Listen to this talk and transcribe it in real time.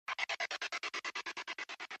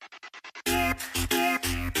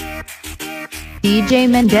DJ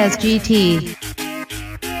MENDEZ GT.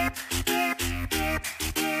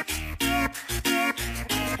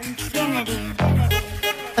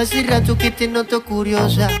 Hace rato que te noto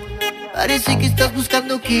curiosa, parece que estás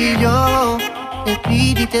buscando quillo. Te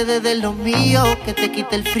pido y te dé de lo mío, que te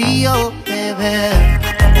quite el frío, bebé.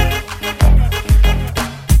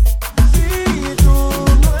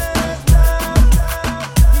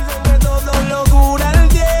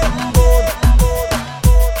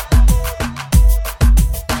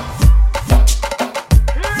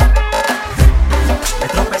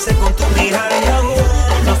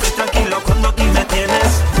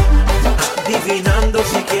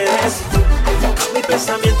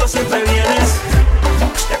 Siempre vienes,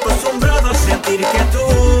 te acostumbrado a sentir que tú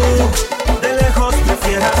de lejos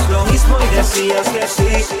prefieras lo mismo y decías que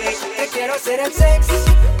sí. Te quiero hacer el sex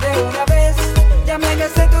de una vez, ya me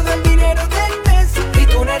gasté todo el dinero del mes y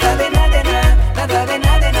tú nada de nada de nada, nada de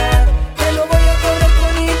nada de nada, te lo voy a cobrar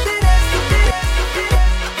con interés.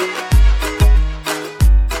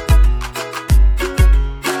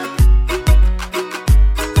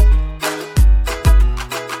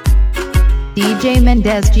 DJ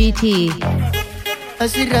MENDEZ GT.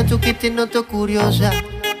 Hace rato que te noto curiosa,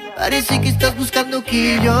 parece que estás buscando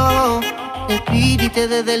quillo. Te pido y te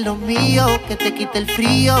dé de lo mío, que te quite el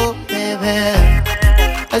frío, bebé.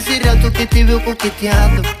 Hace rato que te veo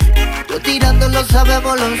coqueteando, yo tirando lo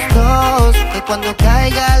sabemos los dos, que cuando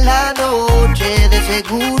caiga la noche de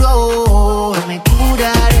seguro me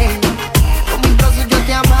curaré. Con mis brazos yo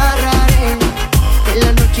te amarraré, en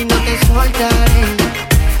la noche no te soltaré.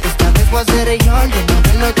 Voy a ser yo el dueño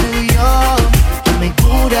de lo tuyo, yo me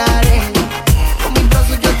curaré. Con mis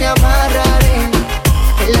brazos yo te amarraré,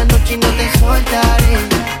 en la noche no te soltaré.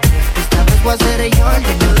 Esta vez voy a ser yo el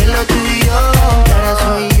dueño de lo tuyo. Ahora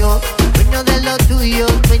soy yo, dueño de lo tuyo,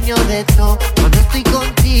 dueño de todo. Cuando estoy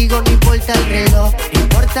contigo no importa el reloj, no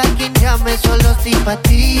importa quién llame, solo estoy pa'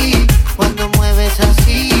 ti. Cuando mueves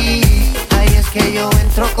así, ahí es que yo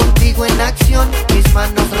entro contigo en acción. Mis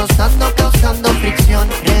manos rozando, causando fricción.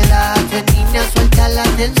 Relájate niña, suelta la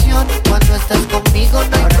tensión. Cuando estás conmigo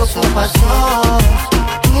no hay preocupación.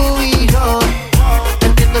 Tú y yo,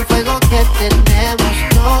 prendiendo el fuego que tenemos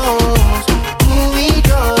dos. Tú y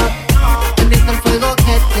yo, prendiendo el fuego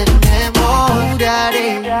que tenemos.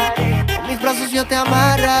 Juraré, con mis brazos yo te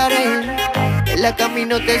amarraré, en la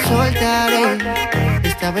camino te soltaré.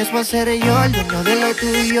 Esta vez voy a ser yo el dueño de lo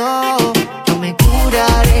tuyo, yo me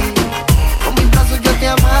curaré. Con mis brazos yo te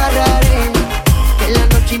amarraré, en la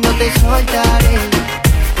noche no te soltaré.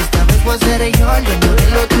 Esta vez voy a ser yo el dueño de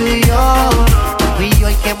lo tuyo. Fui yo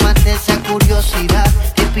el que mandé esa curiosidad,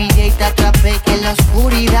 te pillé y te atrapé que en la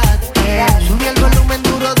oscuridad. Subí el volumen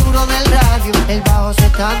duro, duro del radio, el bajo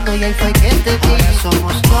setando y ahí fue que te di. Ahora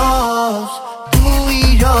somos dos, tú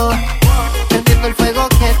y yo, prendiendo el fuego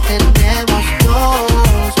que tenemos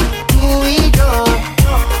dos. Tú y yo,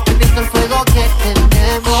 prendiendo el fuego que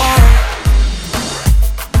tenemos.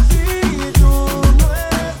 Si tú no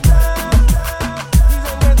estás,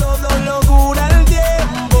 dicen que todo lo cura el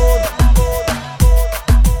tiempo.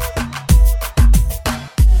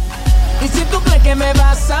 Y si tú crees que me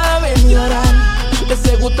vas a venir a dar,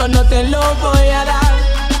 ese gusto no te lo voy a dar.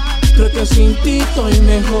 Creo que sin ti estoy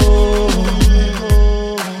mejor.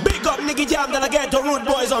 Big up Nicky Jam, gonna get the rude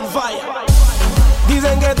boys on fire.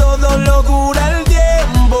 Dicen que todo lo cura el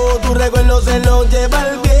tiempo, tu recuerdo se lo lleva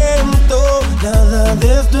el viento. Nada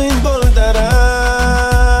de esto importará.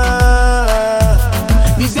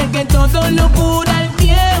 Dicen que todo lo cura el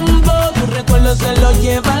tiempo, tu recuerdo se lo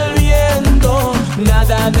lleva el viento.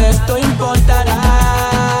 Nada de esto importará.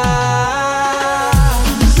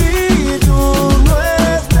 Si tú no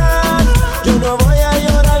estás, yo no voy a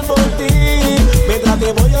llorar por ti. Mientras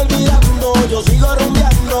te voy olvidando, yo sigo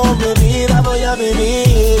rumbeando, mi vida voy a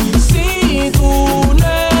vivir. Si tú no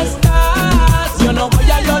estás, yo no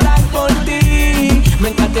voy a llorar por ti.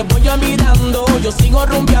 Mientras te voy olvidando, yo sigo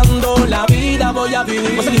rumbeando, la vida voy a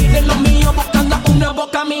vivir. Voy a seguir en lo mío, buscando un nuevo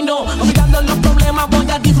camino. Olvidando los problemas, voy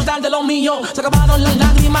a disfrutar de lo mío. Se acabaron las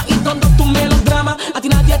lágrimas y todos tus melodramas. A ti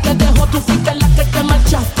nadie te dejó, tú fuiste la que te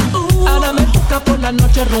marchaste. Ahora me toca por la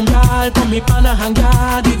noche rumbear, con mis panas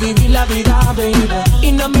janguear y vivir la vida, baby.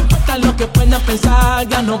 Y no me importa lo que puedan pensar,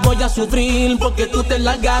 ya no voy a sufrir porque tú te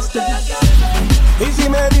largaste. Y si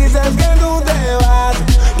me dices que tú te vas,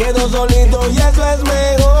 quedo solito y eso es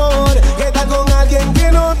mejor que estar con alguien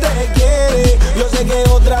que no te quiere. Yo sé que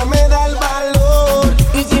otra me da el valor.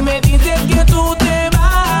 Y si me dices que tú te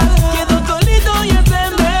vas, quedo solito y eso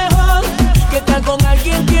es mejor que estar con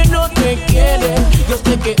alguien que no te quiere. Yo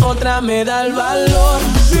sé que otra me da el valor.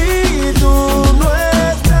 Si tú no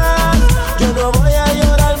estás, yo no voy a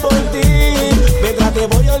llorar por ti.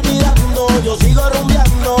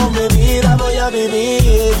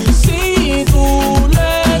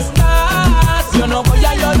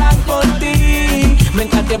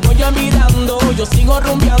 envidando. Yo sigo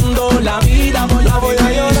rumbeando, la vida voy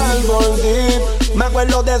a llorar por ti. Me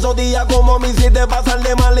acuerdo de esos días como me hiciste pasar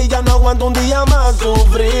de mal y ya no aguanto un día más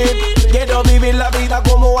sufrir. Quiero vivir la vida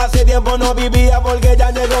como hace tiempo no vivía porque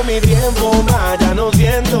ya llegó mi tiempo más. Ya no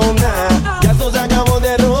siento nada, ya esto se acabó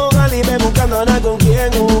de rogar y me buscando a nada con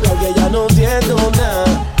quien jugar que ya no siento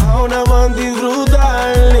nada. Ahora van a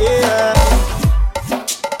disfrutar, yeah.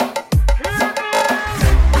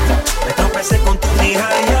 Me tropecé con tu hija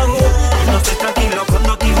y aún no estoy tranquilo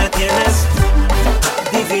cuando aquí me tienes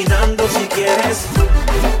adivinando si quieres.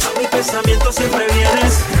 A mi pensamiento siempre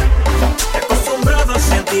vienes. He acostumbrado a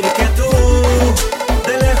sentir que tú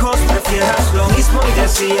de lejos prefieras lo mismo y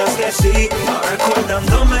decías que sí. Ahora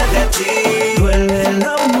acordándome de ti. Duele el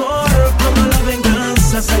amor como la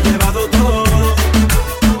venganza se ha llevado todo.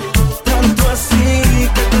 Tanto así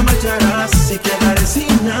que te marcharás y quedaré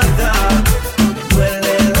sin nada.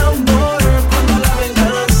 Duele el amor cuando la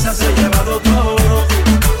venganza se ha llevado todo.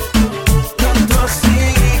 Tanto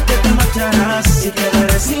así que te marcharás y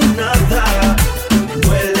quedaré sin nada.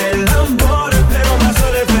 Duele el amor, pero más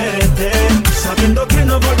duele verte, sabiendo que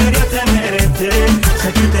no volvería a tenerte.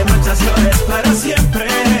 Sé que te marchas y ahora es para siempre.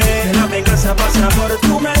 Que la venganza pasa por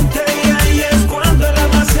tu mente y ahí es cuando el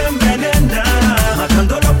alma se envenena,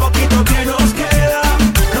 matando lo poquito que nos queda.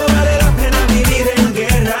 No vale la pena vivir en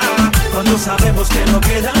guerra cuando sabemos que no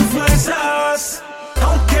quedan fuerzas.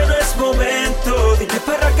 Aunque no es momento, dime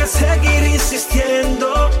para qué seguir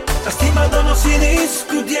insistiendo, lastimándonos y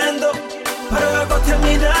discutiendo, para luego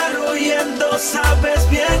terminar huyendo. Sabes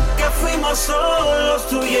bien que fuimos solos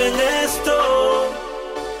tú y en esto,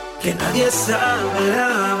 que nadie sabe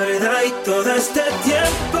la verdad y todo este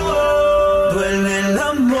tiempo. Duele el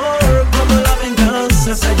amor como la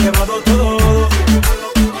venganza se ha llevado todo.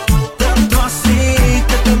 Tanto así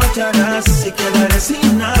que te marcharás y quedaré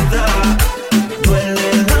sin nada.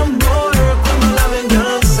 Duele el amor como la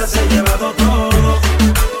venganza se ha llevado todo.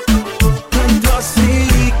 Tanto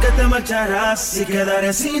así que te marcharás y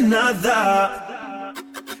quedaré sin nada.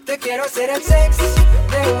 Te quiero hacer el sex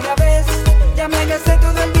de una vez. Ya me gasté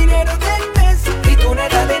todo el dinero del mes y tú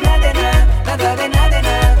nada de nada de nada, nada de nada de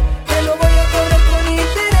nada. Te lo voy a cobrar con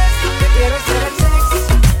interés. Te quiero hacer el sex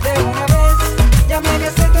de una vez. Ya me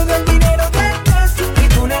gasté todo el dinero del mes y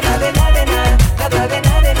tú nada de nada de nada, nada de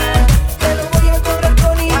nada de nada. Te lo voy a cobrar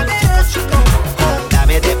con interés.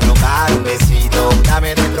 Dame de probar un besito,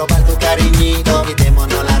 dame de probar tu cariñito.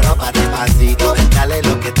 Quitémonos la ropa despacito, dale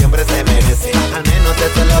lo que este hombre se merece. Al menos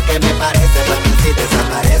eso es lo que me parece, porque si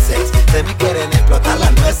desapareces se me quieren explotar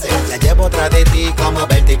las nueces. Ya llevo otra de ti como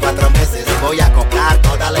 24 meses. Voy a cobrar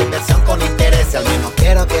toda la inversión con interés. Al menos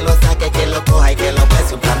quiero que lo saque, que lo coja y que lo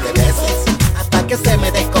bese un par de veces, hasta que se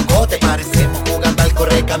me descocote. Parecemos jugando al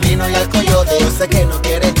correcamino y al coyote. Yo sé que no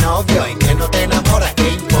quieres novio y que no te enamoras. ¿Qué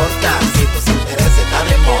importa si tus intereses están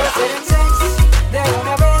en mora? Quiero hacer el sex de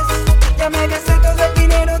una vez. Ya me gasté todo el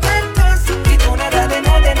dinero del mes y tú nada de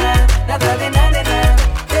nada de nada, nada de nada de nada.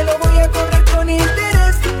 Te lo voy a cobrar con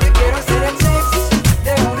interés. Te quiero hacer el sex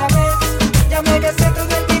de una vez. Ya me gasté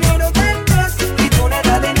todo el dinero del mes y tú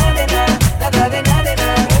nada de nada de nada, nada de nada de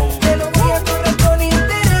nada. Te lo voy a cobrar con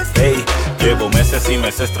interés. Hey, llevo meses y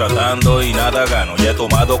meses tratando y nada gano. Ya he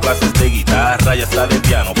tomado clases de guitarra y hasta de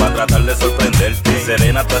piano para tratar de sorprenderte,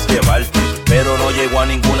 serenatas llevarte, pero no llego a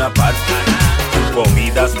ninguna parte.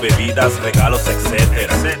 Comidas, bebidas, regalos,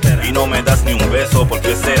 etcétera. Y no me das ni un beso, ¿por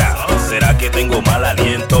qué será? ¿Será que tengo mal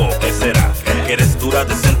aliento? ¿Qué será? ¿Que eres dura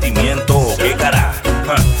de sentimiento? ¿Qué cara?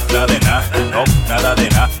 Nada de nada, no, nada de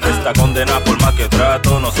nada. Esta condena por más que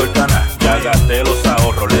trato no suelta nada. Ya gasté los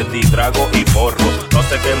ahorros, le di trago y porro. No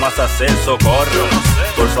sé qué más hacer, socorro.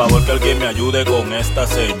 Por favor que alguien me ayude con esta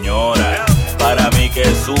señora. Para mí que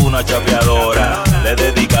es una chapeadora. Le he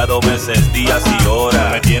dedicado meses, días y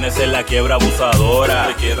horas. Me tienes en la quiebra abusadora.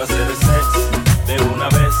 Te quiero hacer el sex de una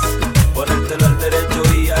vez, ponértelo al derecho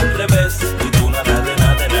y al revés. Y tú nada de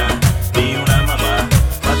nada de nada, ni una mamá.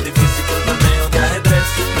 Más difícil que un torneo de ajedrez.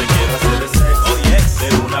 Te quiero hacer el sex, oh yes,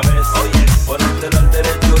 de una vez, oh yes, ponértelo al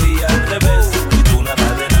derecho y al revés. Y tú nada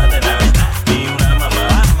de nada de nada, ni una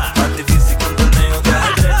mamá. Más difícil que un torneo de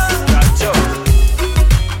ajedrez. Cacho.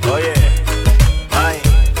 Oye, ay,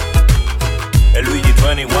 el Luigi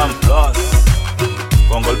 21 Plus,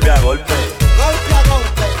 con golpe a golpe. Golpe a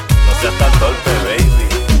golpe. No seas tan torpe, baby.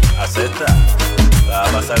 Acepta, la va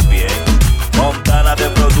a pasar bien. Montana de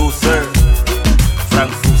producer,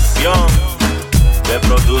 Frank Fusión de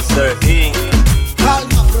producer Inc.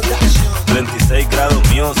 Calma Production. 36 grados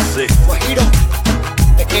music. Guajiro.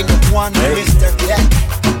 Pequeño Juan, Hey. Mr.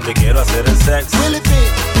 Black. Te quiero hacer el sex.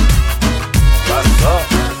 Philippines. Pasó.